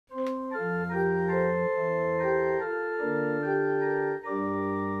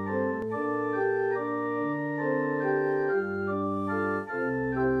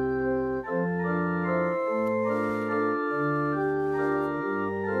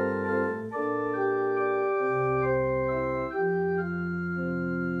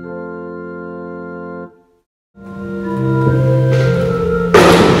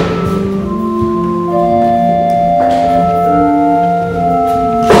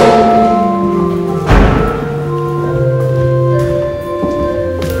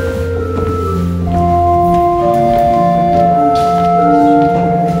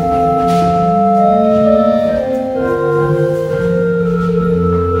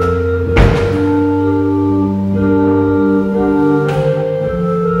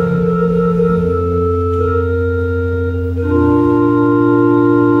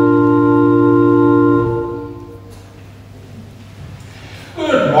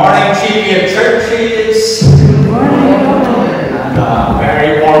Cheviot churches. Good morning. And a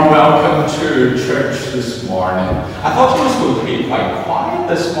very warm welcome to church this morning. I thought it was going to be quite quiet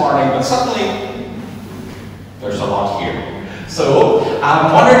this morning, but suddenly there's a lot here. So,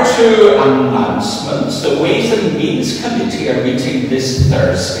 one or two announcements. The Ways and Means Committee are meeting this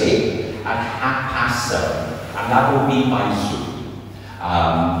Thursday at 7:30, and that will be by Zoom.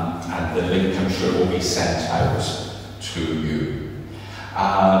 And the link, I'm sure, will be sent out to you.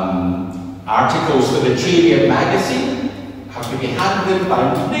 Articles for the Cheviot magazine have to be handed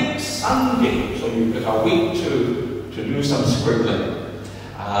by next Sunday, so you've got a week to do some scribbling.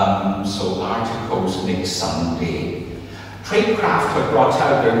 So articles next Sunday. Tradecraft have brought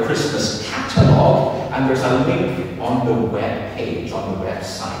out their Christmas catalogue, and there's a link on the web page, on the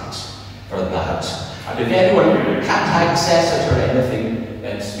website for that. And if anyone can't access it or anything,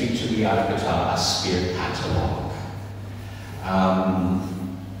 then speak to me. I've got a spare catalogue.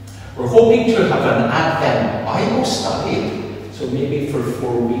 We're hoping to have an Advent Bible study, so maybe for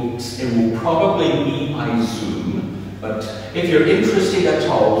 4 weeks. It will probably be by Zoom, but if you're interested at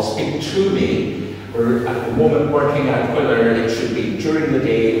all, speak to me. We're at the moment working out whether it should be during the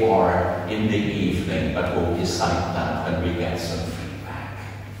day or in the evening, but we'll decide that when we get some feedback.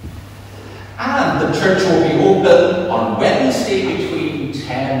 And the church will be open on Wednesday between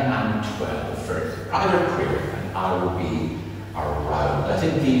 10 and 12 for private prayer, and I will be around. I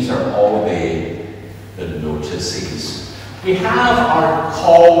think these are all the notices. We have our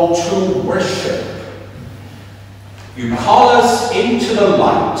call to worship. You call us into the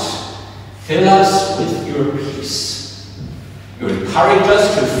light. Fill us with your peace. You encourage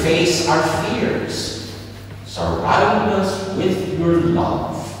us to face our fears. Surround us with your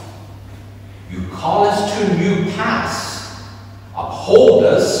love. You call us to new paths. Uphold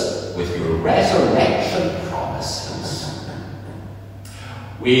us with your resurrection promises.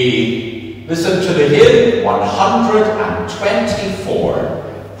 We listen to the hymn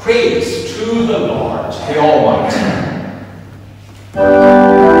 124, Praise to the Lord, the Almighty.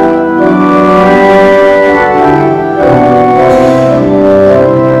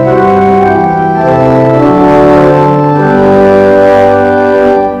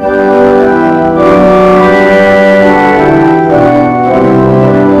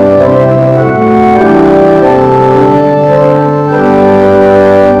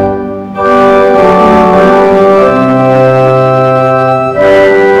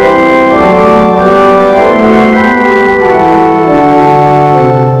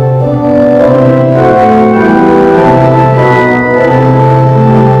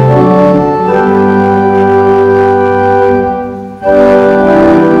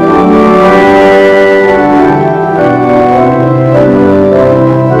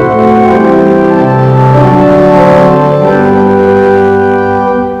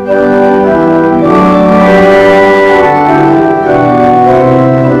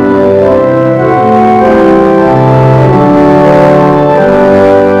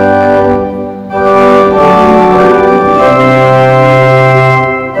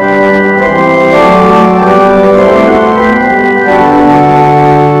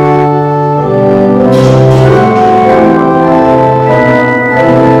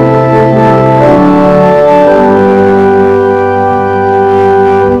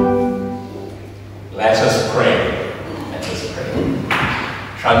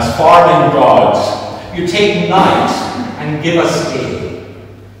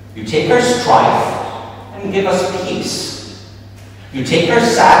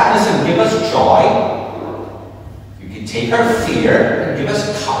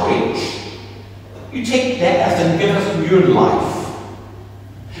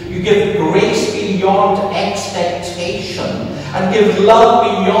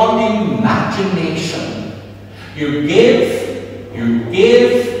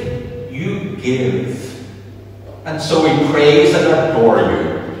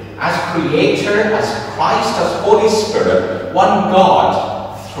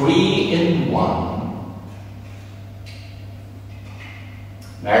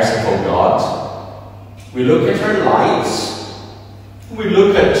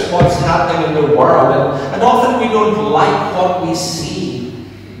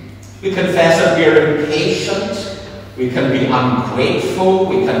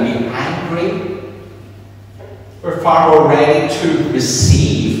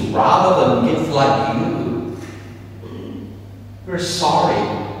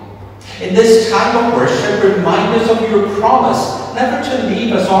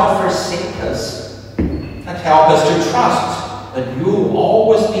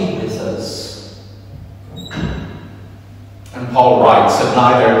 And Paul writes that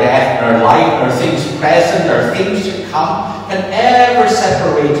neither death in our life, our things present, our things to come, can ever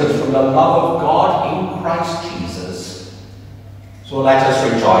separate us from the love of God in Christ Jesus. So let us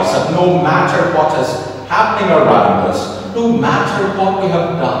rejoice that no matter what is happening around us, no matter what we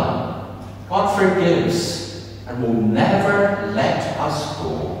have done, God forgives and will never let us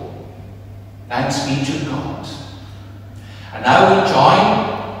go. Thanks be to God. And now we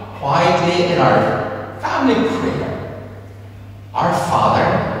join quietly in our family prayer. Our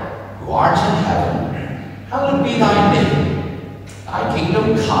Father, who art in heaven, hallowed be thy name. Thy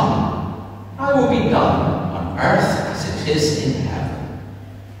kingdom come, thy will be done on earth as it is in heaven.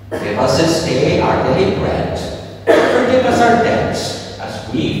 Give us this day our daily bread. Forgive us our debts,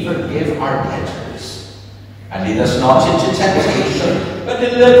 as we forgive our debtors. And lead us not into temptation, but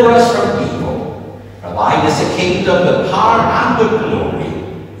deliver us from evil. For thine is the kingdom, the power, and the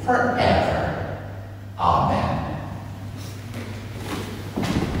glory, forever. Amen.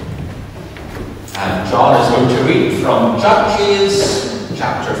 And John is going to read from Judges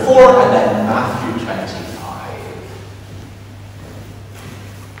chapter 4 and then Matthew 25.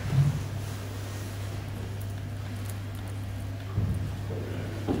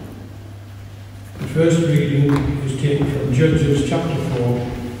 The first reading is taken from Judges chapter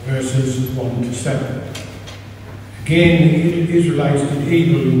 4, verses 1 to 7. Again, the Israelites did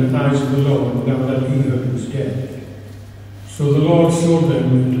evil in the eyes of the Lord now that Ehud was dead. So the Lord sold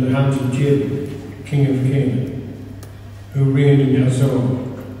them into the hands of Cheviot, king of Canaan, who reigned in Hazor.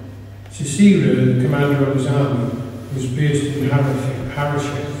 Sisera, the commander of his army, was based in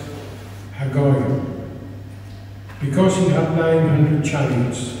Harosheth, Hagoyim. Because he had 900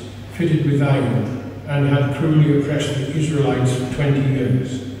 chariots fitted with iron, and had cruelly oppressed the Israelites for 20 years,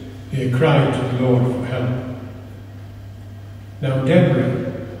 they cried to the Lord for help. Now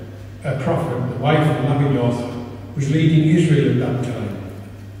Deborah, a prophet, the wife of Lapidoth, was leading Israel at that time.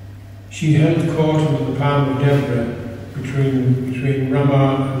 She held court under the palm of Deborah between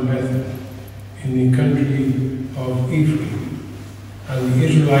Ramah and Bethel, in the country of Ephraim, and the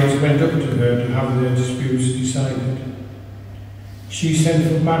Israelites went up to her to have their disputes decided. She sent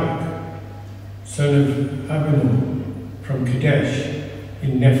for Barak, son of Abinah, from Kadesh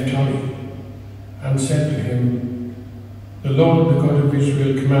in Naphtali, and said to him, The Lord, the God of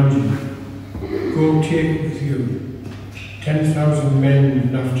Israel, commands you, go take with you 10,000 men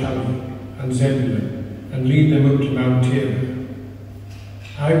in Naphtali and Zebulun, and lead them up to Mount Tabor.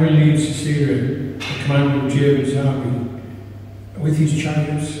 I will lead Sisera, the commander of Jabin's army, with his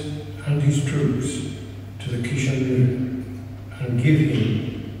chariots and his troops to the Kishon River, and give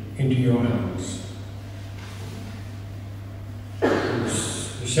him into your hands.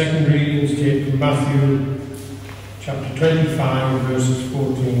 The second reading is taken from Matthew chapter 25, verses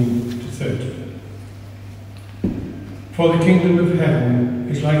 14 to 30. For the kingdom of heaven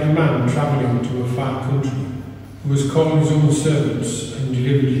is like a man travelling to a far country, who has called his own servants and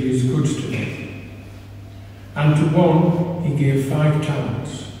delivered his goods to them. And to one he gave 5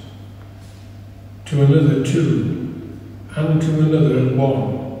 talents, to another 2, and to another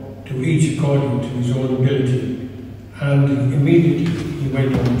 1, to each according to his own ability. And immediately he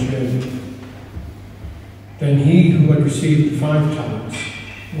went on a journey. Then he who had received the 5 talents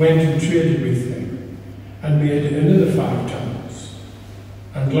went and traded with them, and made another 5 talents.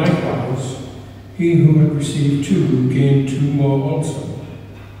 And likewise, he who had received 2 gained 2 more also.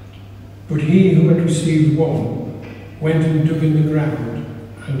 But he who had received 1 went and dug in the ground,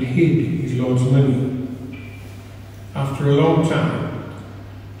 and hid his Lord's money. After a long time,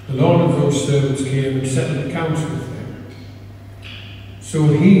 the Lord of those servants came and settled accounts with them. So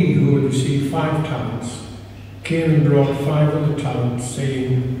he who had received 5 talents came and brought 5 other talents,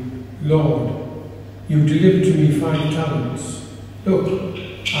 saying, Lord, you delivered to me 5 talents. Look,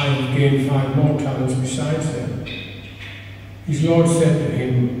 I have gained 5 more talents besides them. His Lord said to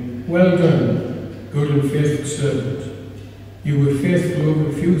him, Well done, good and faithful servant. You were faithful over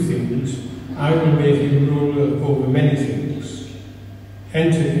a few things, I will make you ruler over many things.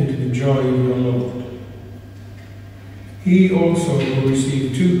 Enter into the joy of your Lord. He also who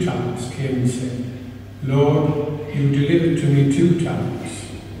received 2 talents came and said, Lord, you delivered to me 2 talents.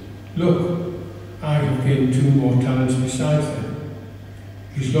 Look, I have gained 2 more talents besides them.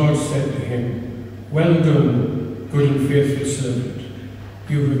 His Lord said to him, Well done, good and faithful servant.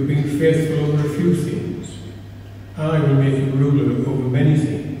 You have been faithful over a few things. I will make you ruler over many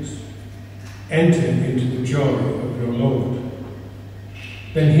things. Enter into the joy of your Lord.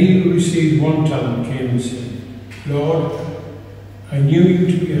 Then he who received 1 talent came and said, Lord, I knew you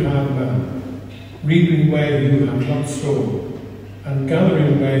to be a hard man, reaping where you have not sown, and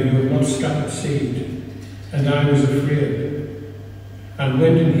gathering where you have not scattered seed, and I was afraid. and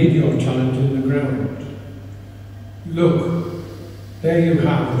went and hid your talent in the ground. Look, there you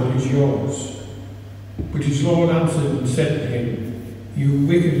have what is yours. But his Lord answered and said to him, You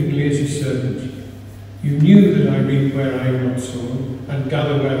wicked and lazy servant, you knew that I reap where I am not sown, and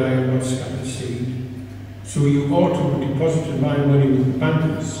gather where I am not scattered seed. So you ought to have deposited my money with the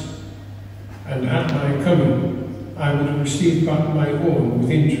bankers, and at my coming I would have received back my own with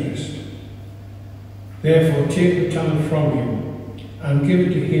interest. Therefore take the talent from him, and give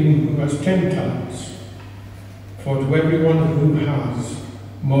it to him who has 10 talents. For to everyone who has,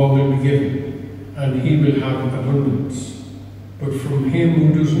 more will be given, and he will have abundance. But from him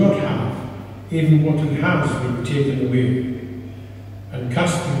who does not have, even what he has will be taken away. And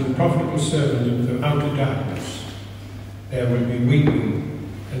casting the profitable servant into the outer darkness, there will be weeping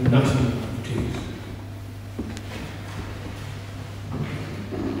and gnashing of teeth.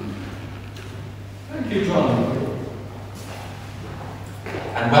 Thank you, John.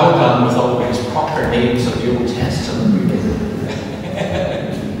 And well done with all these proper names of the Old Testament.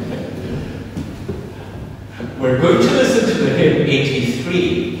 We're going to listen to the hymn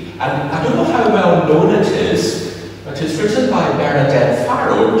 83. And I don't know how well known it is, but it's written by Bernadette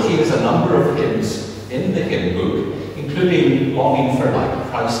Farrow. She has a number of hymns in the hymn book, including Longing for Light,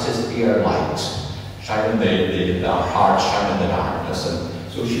 Christ is the Air Light, Shine in our hearts, shine in the darkness. And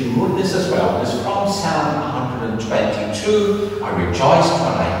so she wrote this as well. It's from Psalm 122. I rejoiced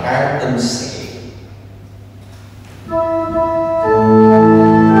when I heard them say.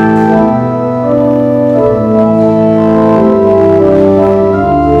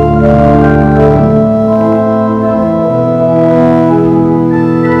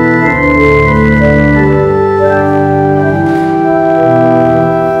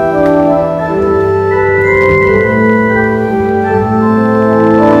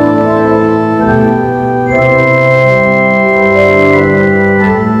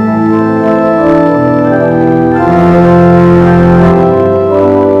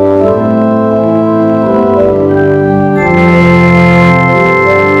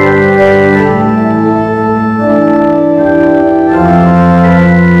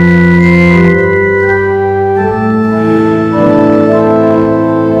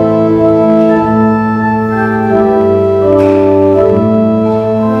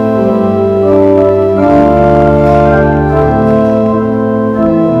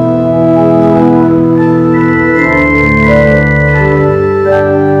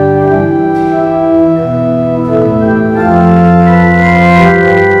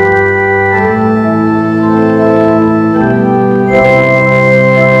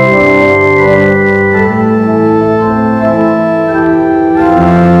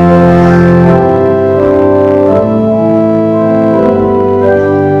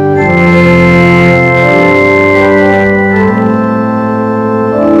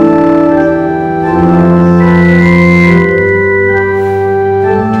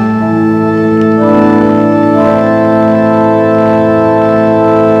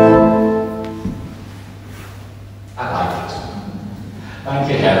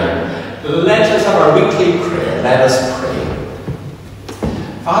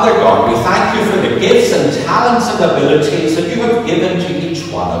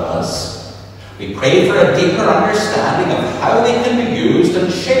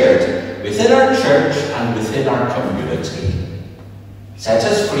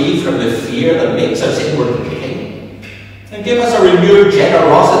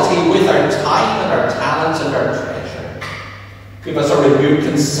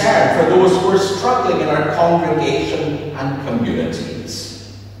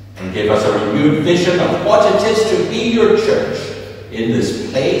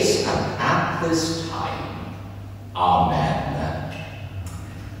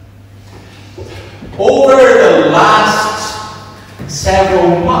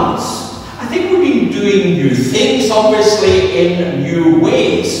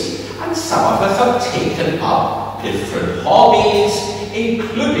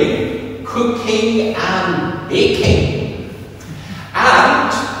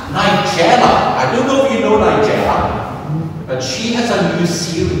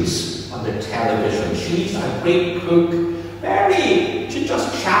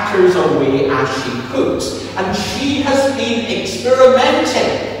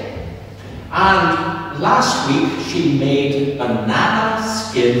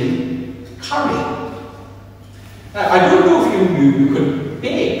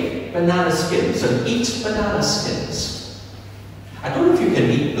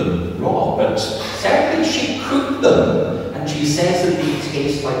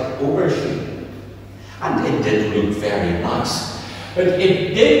 But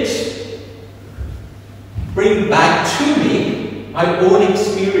it did bring back to me my own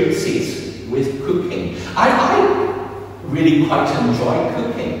experiences with cooking. I really quite enjoy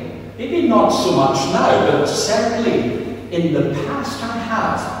cooking. Maybe not so much now, but certainly in the past I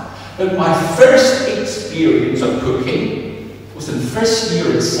have. But my first experience of cooking was in first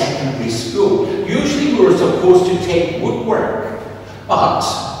year at secondary school. Usually we were supposed to take woodwork, but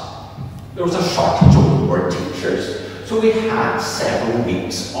there was a shortage of woodwork teachers. So we had several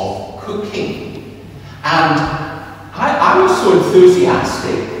weeks of cooking. And I was so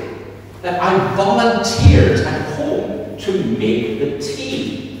enthusiastic that I volunteered at home to make the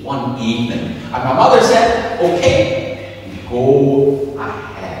tea one evening. And my mother said, okay, go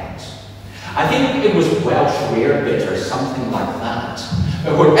ahead. I think it was Welsh rarebit or something like that.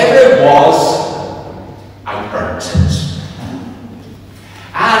 But whatever it was, I burnt it.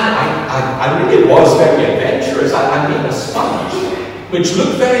 And I really was very adventurous. I made a sponge, which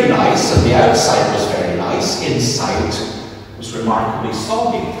looked very nice, and the outside was very nice. Inside was remarkably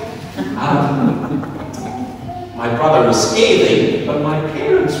soggy. My brother was scathing, but my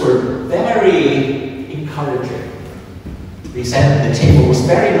parents were very encouraging. They said the table was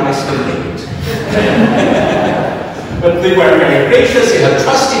very nicely made. But they were very gracious. They had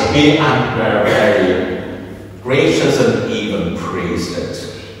trusted me and were very gracious and even praised it.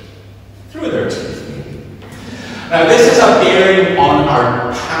 Through their teeth, maybe. Now, this is a bearing on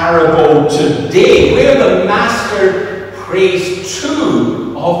our parable today, where the master praised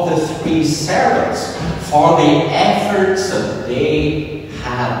two of the three servants for the efforts that they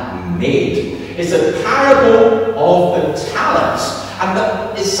had made. It's a parable of the talents, and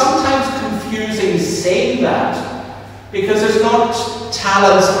that is sometimes confusing saying that, because there's not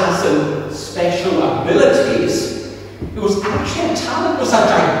talents as in special abilities. It was actually a talent was a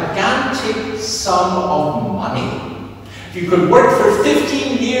gigantic sum of money. You could work for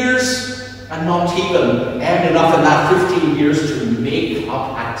 15 years and not even earn enough in that 15 years to make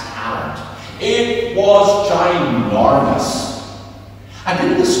up a talent. It was ginormous.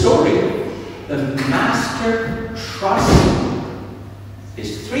 And in the story, the master trusted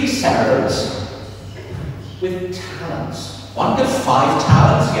his three servants with talents. One got 5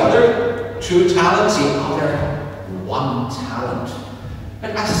 talents, the other 2 talents, the other 1 talent.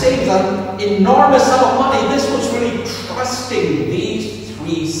 But I say that enormous sum of money, this was really trusting these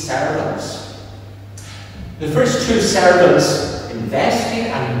 3 servants. The first 2 servants invested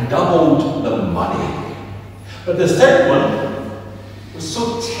and doubled the money. But the third one was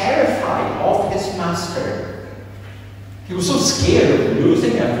so terrified of his master. He was so scared of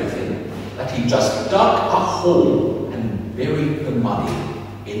losing everything that he just dug a hole and buried the money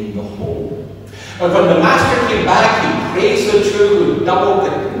in the hole. But when the master came back, he praised the 2 who doubled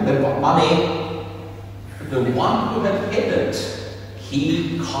the money. The one who had hid it,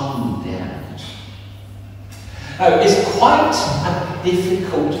 he condemned. Now, it's quite a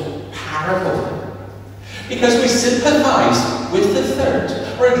difficult parable, because we sympathize with the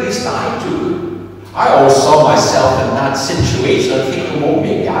third, or at least I do. I always saw myself in that situation and thinking, oh,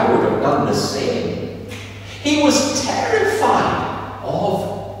 maybe I would have done the same. He was terrified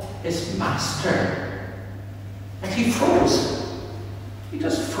of his master, and he froze. He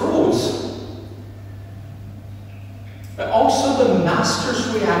just froze. But also the master's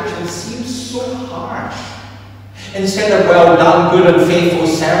reaction seems so harsh. Instead of well done, good and faithful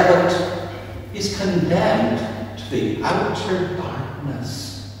servant, he's condemned to the outer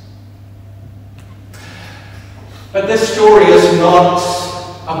darkness. But this story is not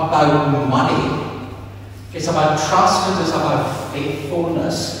about money. It's about trust and it's about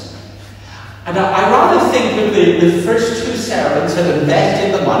faithfulness. And I rather think that the first 2 servants had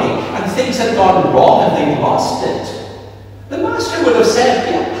invested the money and things had gone wrong and they lost it. The master would have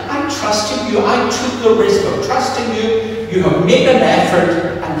said, yeah, I trusted you, I took the risk of trusting you, you have made an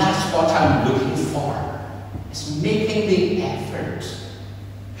effort, and that's what I'm looking for. It's making the effort.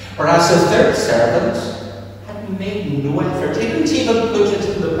 Whereas the third servant had made no effort. He didn't even put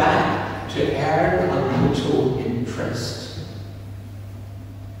it in the bank to earn a little interest.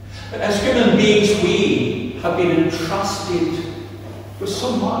 But as human beings, we have been entrusted with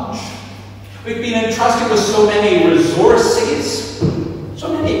so much. We've been entrusted with so many resources,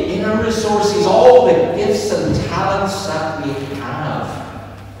 so many inner resources, all the gifts and talents that we have.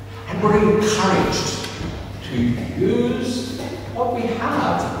 And we're encouraged to use what we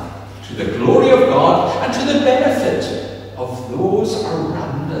have to the glory of God and to the benefit of those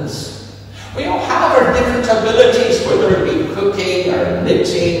around us. We all have our different abilities, whether it be cooking or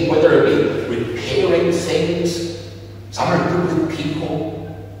knitting, whether it be repairing things. Some are good with people.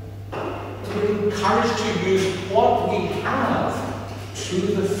 We're encouraged to use what we have to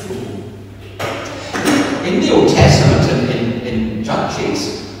the full. In the Old Testament, in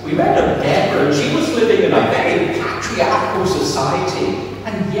Judges, we read of Deborah, and she was living in a very patriarchal society,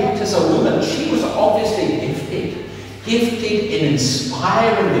 and yet as a woman, she was obviously gifted in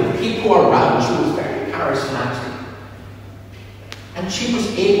inspiring the people around. She was very charismatic. And she was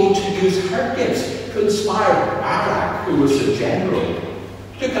able to use her gifts to inspire Barak, who was the general,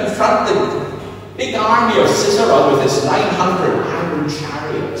 to confront the big army of Sisera with his 900 iron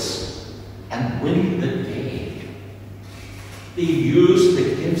chariots and win the day. They used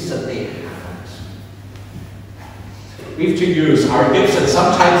the gifts that they had. We have to use our gifts, and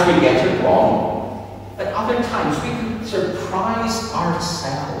sometimes we get it wrong, but other times we can surprise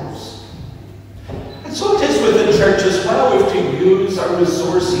ourselves. And so it is with the church as well. We have to use our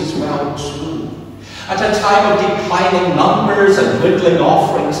resources well too. At a time of declining numbers and dwindling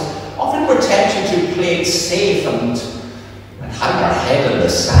offerings, often we're tempted to play it safe and hide our head in the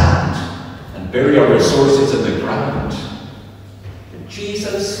sand and bury our resources in the ground. But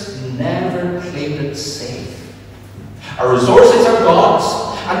Jesus never played it safe. Our resources are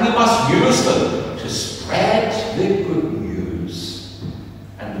God's, and we must use them to spread the good news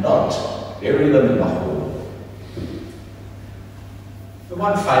and not bury them in the hole. The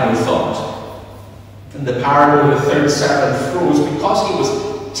one final thought. In the parable, the third servant froze because he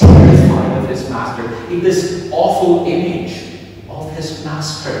was terrified of his master. He had this awful image of his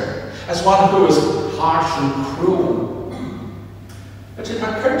master as one who was harsh and cruel. But it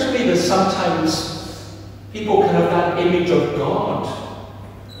occurred to me that sometimes people can have that image of God.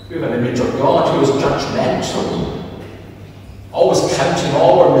 We have an image of God who is judgmental, always counting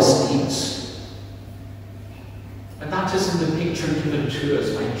all our misdeeds. And that isn't the picture given to us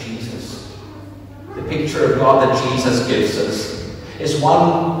by Jesus. The picture of God that Jesus gives us is one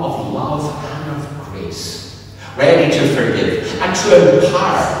of love and of grace, ready to forgive and to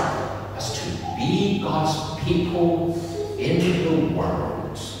empower us to be God's people in the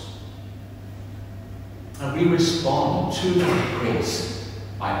world. And we respond to that grace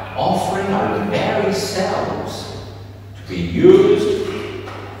by offering our very selves to be used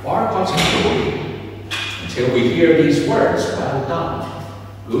for God's glory until we hear these words, "Well done,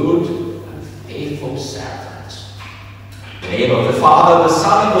 good and faithful servant." In the name of the Father, the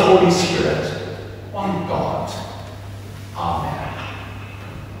Son, and the Holy Spirit, one God. Amen.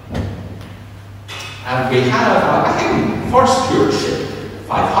 And we have, I think, for stewardship,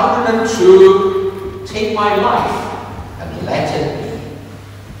 502, "Take my life and let it be."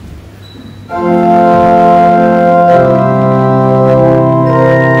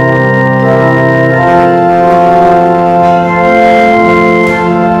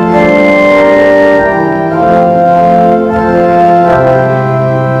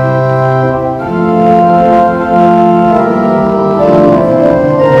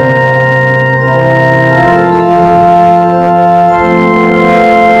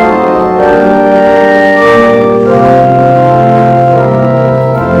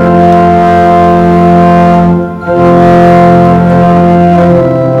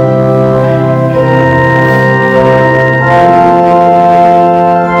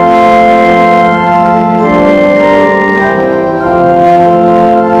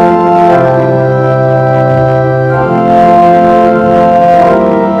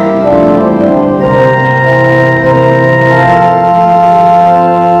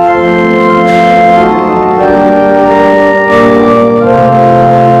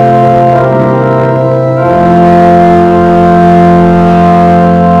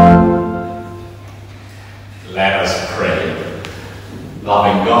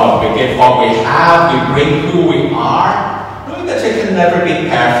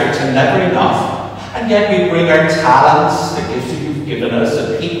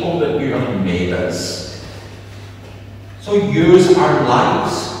 So use our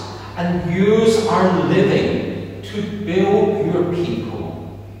lives and use our living to build your people.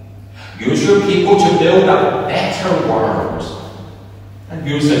 Use your people to build a better world. And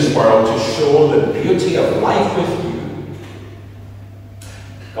use this world to show the beauty of life with you.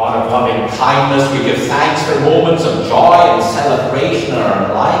 God of loving kindness, we give thanks for moments of joy and celebration in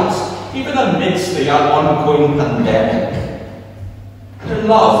our lives, even amidst the ongoing pandemic. For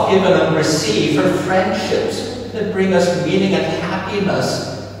love given and received, for friendships that bring us meaning and happiness,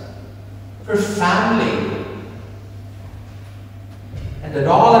 for family, and in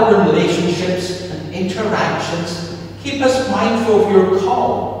all our relationships and interactions, keep us mindful of your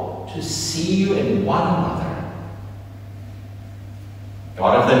call to see you in one another.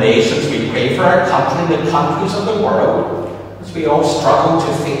 God of the nations, we pray for our country and the countries of the world as we all struggle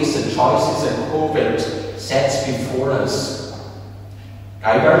to face the choices that COVID sets before us.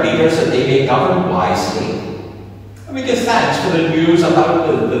 Guide our leaders that they may govern wisely. And we give thanks for the news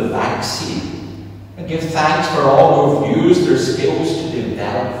about the vaccine. And give thanks for all who've used their skills to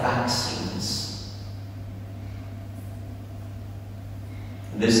develop vaccines.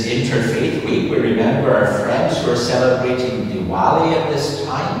 This Interfaith Week, we remember our friends who are celebrating Diwali at this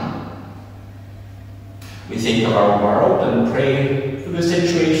time. We think of our world and pray for the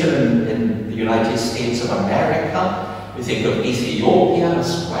situation in the United States of America. We think of Ethiopia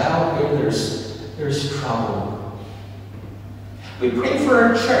as well, where there's trouble. We pray for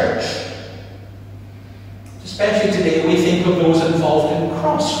our church. Especially today, we think of those involved in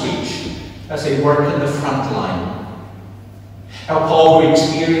Crossreach as they work in the front line. How Paul will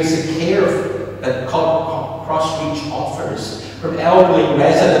experience the care that Crossreach offers, from elderly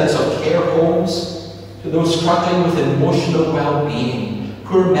residents of care homes to those struggling with emotional well-being,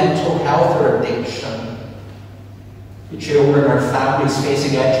 poor mental health or addiction, to children or families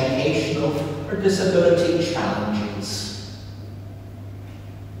facing educational or disability challenges.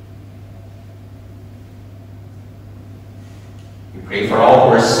 We pray for all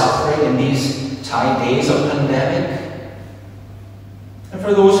who are suffering in these days of pandemic, and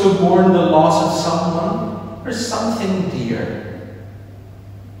for those who mourn the loss of someone or something dear.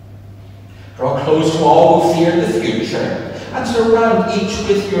 Draw close to all who fear the future, and surround each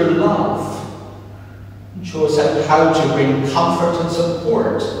with your love. And show us how to bring comfort and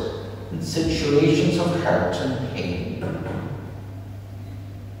support in situations of hurt and pain.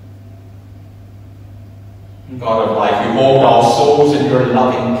 God of life, you hold all souls in your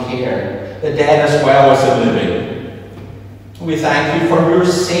loving care, the dead as well as the living. We thank you for your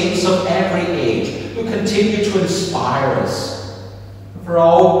saints of every age who continue to inspire us, and for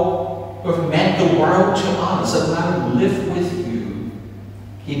all who have meant the world to us and now live with you.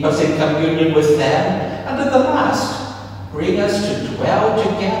 Keep us in communion with them, and at the last, bring us to dwell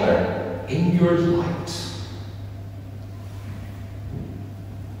together in your light.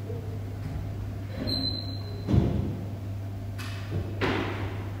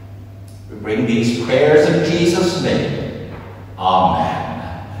 Bring these prayers in Jesus' name.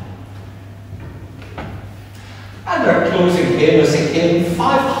 Amen. And our closing hymn is the hymn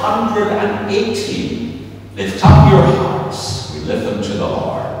 518. Lift up your hearts. We lift them to the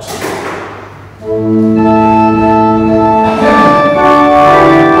Lord.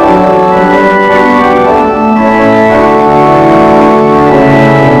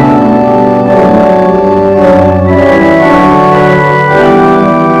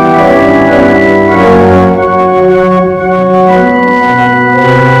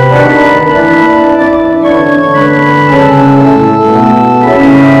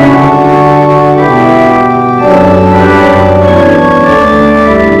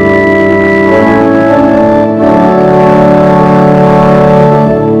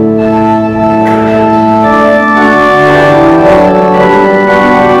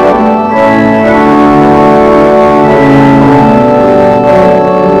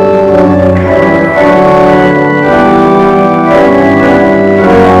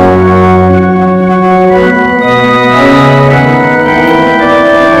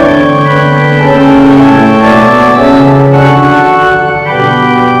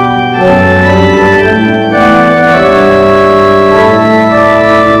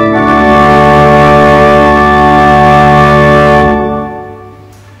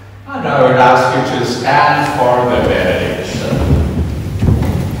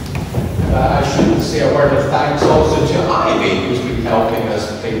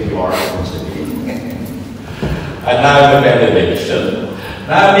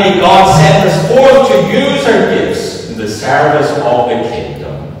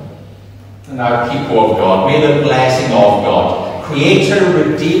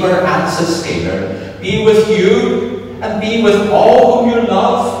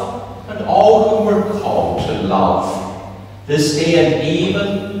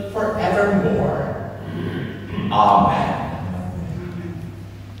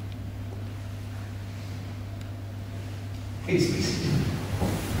 Please be seated.